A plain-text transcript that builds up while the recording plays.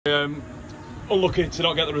Unlucky to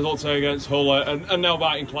not get the result here against Hull, and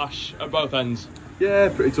nail-biting clash at both ends. Yeah,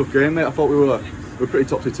 pretty tough game, mate. I thought we were pretty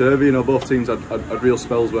topsy-turvy. You know, both teams had real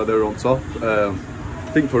spells where they were on top. I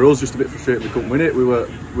think for us, just a bit frustrated we couldn't win it. We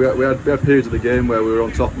had periods of the game where we were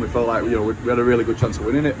on top and we felt like, you know, we had a really good chance of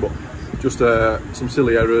winning it, but just some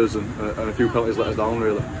silly errors and a few penalties let us down,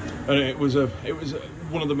 really. And it was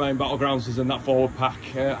one of the main battlegrounds was in that forward pack.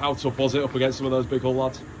 How tough was it up against some of those big Hull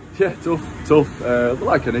lads? Yeah, tough.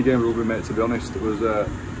 Like any game of rugby, mate, to be honest. It was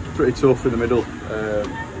pretty tough in the middle.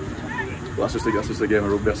 That's just a game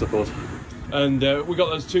of rugby, I suppose. And we got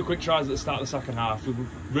those 2 quick tries at the start of the second half. We were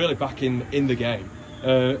really back in the game.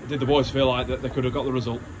 Did the boys feel like that they could have got the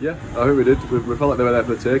result? Yeah, I think we did. We felt like they were there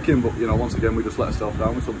for the taking, but you know, once again we just let ourselves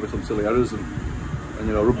down with some silly errors. And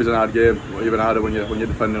you know, rugby's an hard game, even harder when you're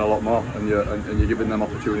defending a lot more and you're giving them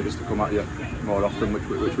opportunities to come at you more often,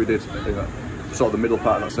 which we did. You know, sort of the middle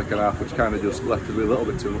part of that second half, which kind of just left us with a little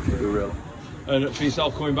bit too much to do, really. And for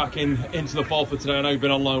yourself coming back into the fold for today, I know you've been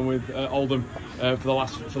on loan with Oldham for the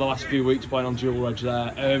last few weeks playing on dual reg there.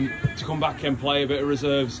 To come back and play a bit of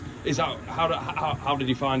reserves, is that how did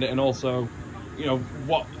you find it? And also, you know,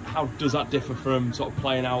 how does that differ from sort of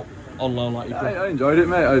playing out on loan like you've done? I enjoyed it,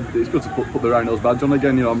 mate. It's good to put the Rhinos badge on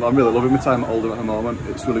again. You know, I'm really loving my time at Oldham at the moment.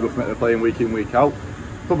 It's really good for me to play week in, week out.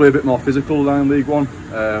 Probably a bit more physical than in League One,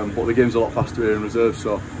 but the game's a lot faster here in reserve,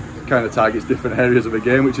 so kind of targets different areas of the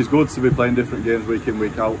game, which is good to be playing different games week in,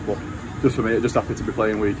 week out. But just for me, just happy to be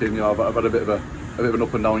playing week in. You know, I've had a bit of an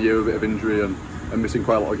up and down year, a bit of injury, and missing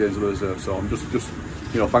quite a lot of games of the reserve. So I'm just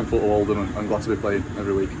you know, thankful to Oldham and glad to be playing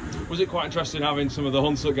every week. Was it quite interesting having some of the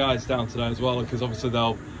Hunslet guys down today as well? Because obviously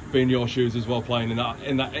they'll be in your shoes as well, playing in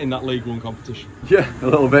that League One competition. Yeah, a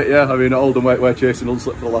little bit. Yeah, I mean, at Oldham we're chasing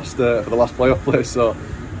Hunslet for the last playoff place, so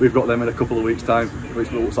we've got them in a couple of weeks' time, which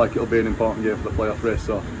looks like it'll be an important game for the playoff race.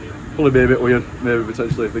 So probably be a bit weird, maybe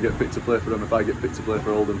potentially if they get picked to play for them, if I get picked to play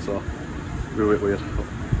for Oldham, so it'll be a bit weird.